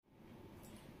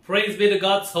Praise be to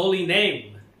God's holy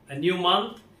name. A new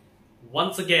month,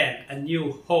 once again, a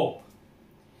new hope.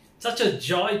 Such a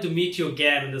joy to meet you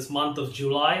again in this month of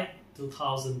July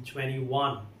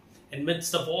 2021. In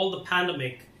midst of all the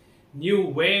pandemic, new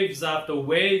waves after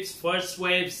waves, first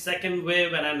wave, second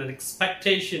wave, and an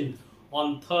expectation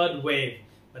on third wave.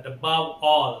 But above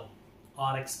all,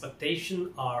 our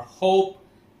expectation, our hope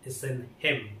is in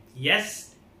Him.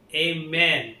 Yes,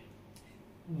 amen.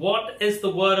 What is the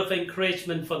word of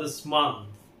encouragement for this month?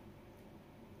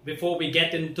 Before we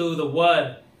get into the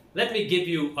word, let me give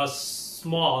you a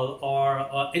small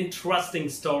or interesting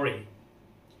story.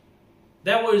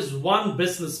 There was one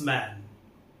businessman,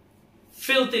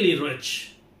 filthily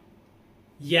rich,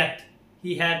 yet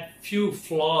he had few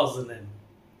flaws in him.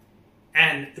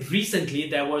 And recently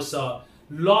there was a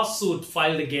lawsuit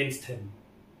filed against him.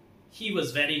 He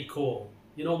was very cool.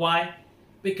 You know why?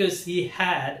 Because he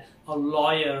had a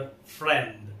lawyer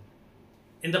friend.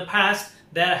 In the past,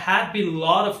 there had been a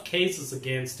lot of cases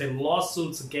against him,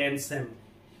 lawsuits against him.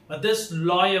 But this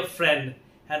lawyer friend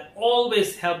had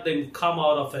always helped him come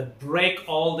out of it, break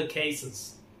all the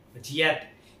cases. But yet,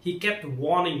 he kept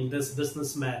warning this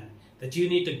businessman that you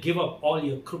need to give up all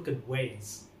your crooked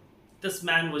ways. This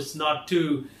man was not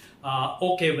too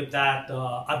okay with that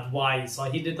advice,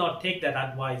 or he did not take that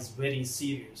advice very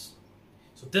serious.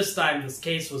 So this time, this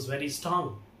case was very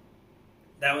strong.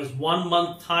 There was 1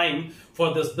 month time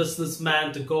for this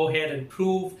businessman to go ahead and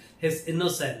prove his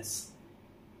innocence.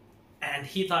 And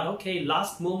he thought, okay,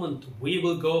 last moment, we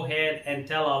will go ahead and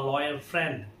tell our lawyer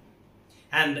friend.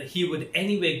 And he would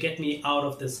anyway get me out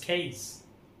of this case.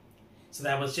 So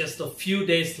there was just a few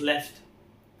days left.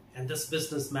 And this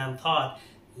businessman thought,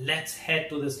 let's head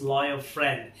to this lawyer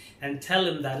friend and tell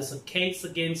him that it's a case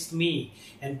against me.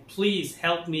 And please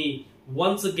help me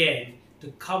once again to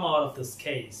come out of this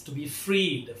case, to be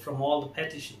freed from all the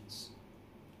petitions.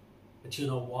 But you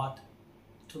know what?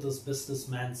 To this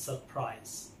businessman's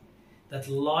surprise, that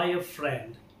lawyer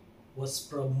friend was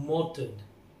promoted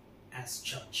as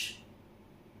judge.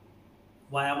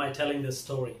 Why am I telling this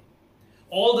story?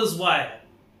 All this while,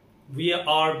 we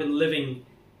are been living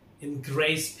in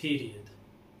grace period.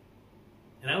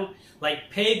 You know, like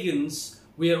pagans,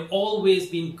 we are always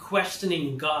been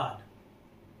questioning God.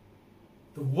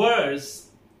 The verse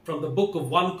from the book of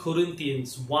 1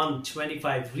 Corinthians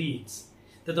 1:25 reads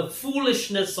that the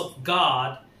foolishness of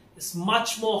God is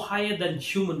much more higher than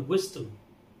human wisdom,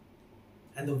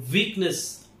 and the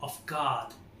weakness of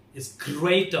God is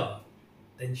greater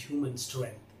than human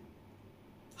strength.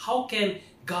 How can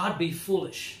God be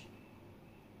foolish?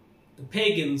 The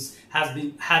pagans had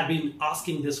been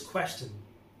asking this question.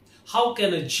 How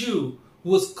can a Jew who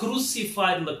was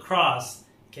crucified on the cross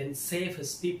can save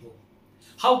his people?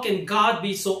 How can God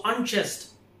be so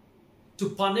unjust to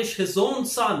punish his own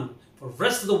son for the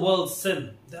rest of the world's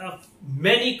sin? There are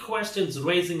many questions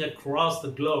raising across the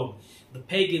globe. The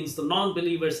pagans, the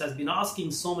non-believers has been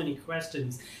asking so many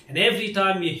questions. And every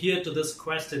time we hear to this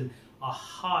question, our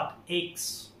heart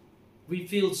aches. We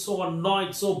feel so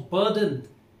annoyed, so burdened.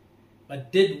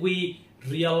 But did we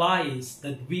realize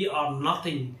that we are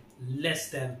nothing less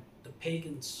than the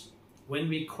pagans? When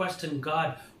we question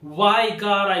God, why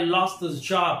God I lost this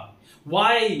job?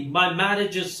 Why my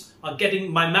marriage is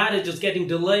getting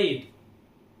delayed?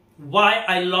 Why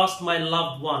I lost my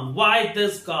loved one? Why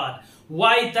this, God?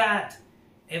 Why that?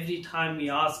 Every time we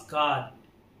ask God,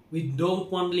 we not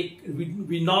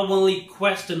only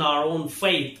question our own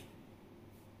faith,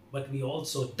 but we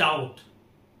also doubt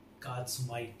God's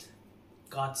might,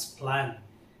 God's plan,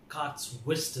 God's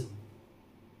wisdom.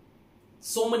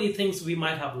 So many things we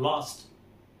might have lost.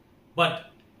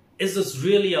 But is this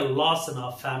really a loss in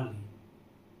our family?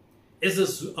 Is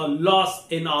this a loss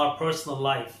in our personal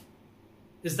life?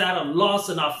 Is that a loss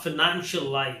in our financial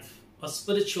life, our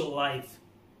spiritual life?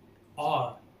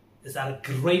 Or is that a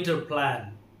greater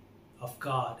plan of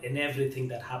God in everything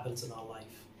that happens in our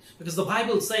life? Because the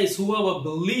Bible says whoever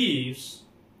believes,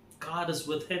 God is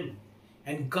with him.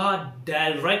 And God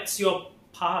directs your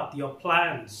path, your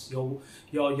plans,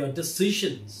 your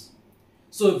decisions.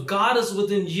 So if God is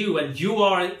within you and you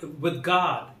are with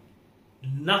God,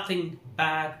 nothing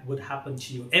bad would happen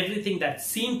to you. Everything that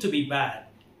seemed to be bad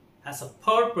has a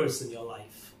purpose in your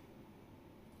life,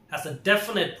 has a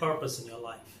definite purpose in your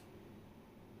life.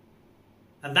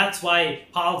 And that's why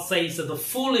Paul says that the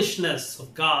foolishness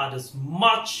of God is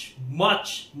much,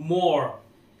 much more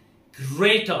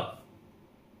greater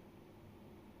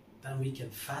than we can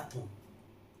fathom,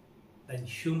 than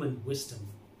human wisdom.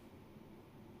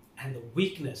 And the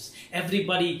weakness. Every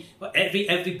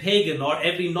pagan or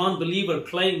every non-believer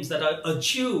claims that a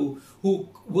Jew who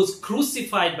was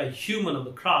crucified by human on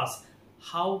the cross,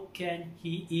 how can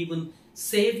he even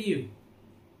save you?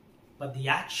 But the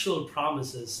actual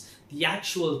promises, the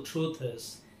actual truth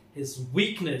is his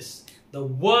weakness. The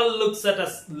world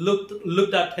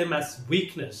looked at him as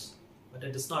weakness, but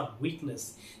it is not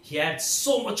weakness. He had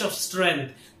so much of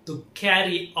strength to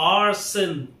carry our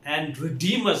sin and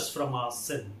redeem us from our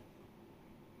sin.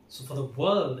 So for the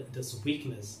world, it is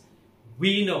weakness.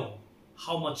 We know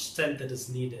how much strength it is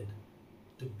needed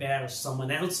to bear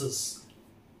someone else's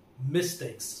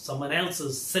mistakes, someone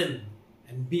else's sin,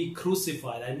 and be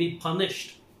crucified and be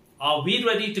punished. Are we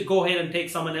ready to go ahead and take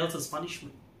someone else's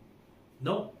punishment?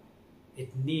 No.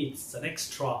 It needs an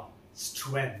extra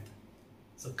strength.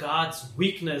 So God's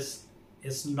weakness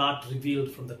is not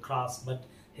revealed from the cross, but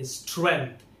his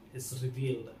strength is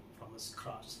revealed from his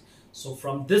cross. So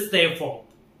from this day forth,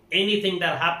 anything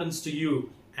that happens to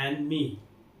you and me,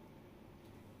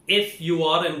 if you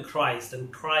are in Christ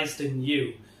and Christ in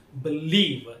you,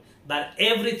 believe that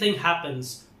everything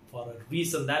happens for a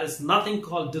reason. There is nothing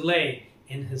called delay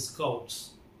in his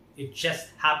courts. It just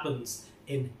happens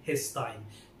in his time,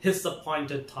 his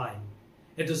appointed time.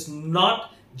 It is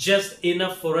not just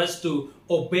enough for us to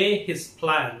obey his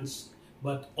plans,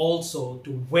 but also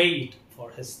to wait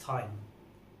for his time.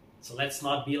 So let's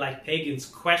not be like pagans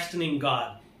questioning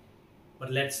God,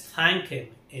 but let's thank him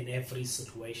in every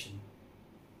situation,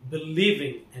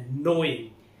 believing and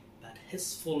knowing that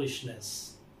his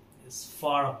foolishness is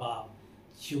far above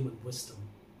human wisdom,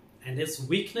 and his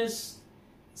weakness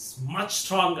is much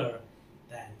stronger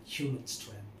than human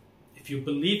strength. If you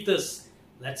believe this,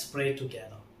 let's pray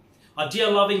together. Our dear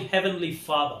loving Heavenly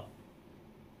Father,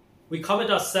 we commit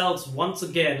ourselves once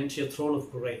again into your throne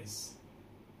of grace,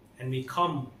 and we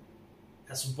come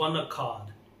as one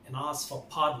accord and ask for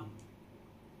pardon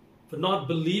for not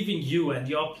believing you and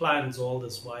your plans all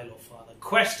this while, oh Father,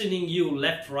 questioning you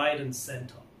left, right, and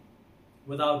center,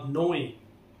 without knowing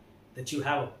that you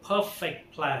have a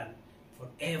perfect plan for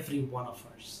every one of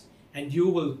us, and you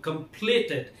will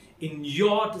complete it in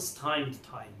your destined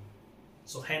time.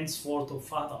 So henceforth, O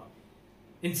Father,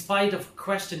 in spite of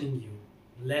questioning you,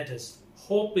 let us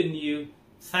hope in you,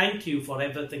 thank you for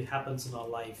everything happens in our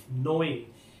life, knowing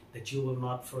that you will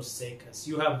not forsake us.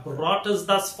 You have brought us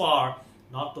thus far,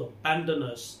 not to abandon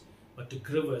us, but to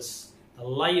give us the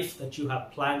life that you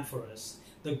have planned for us,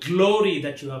 the glory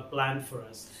that you have planned for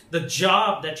us, the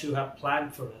job that you have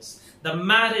planned for us, the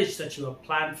marriage that you have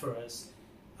planned for us.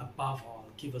 Above all,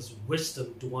 give us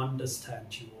wisdom to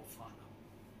understand you, O Father.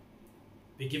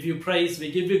 We give you praise,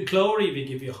 we give you glory, we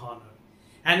give you honor.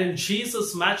 And in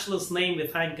Jesus' matchless name we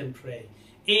thank and pray.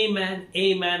 Amen,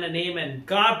 amen, and amen.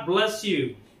 God bless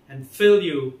you and fill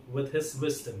you with his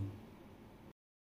wisdom.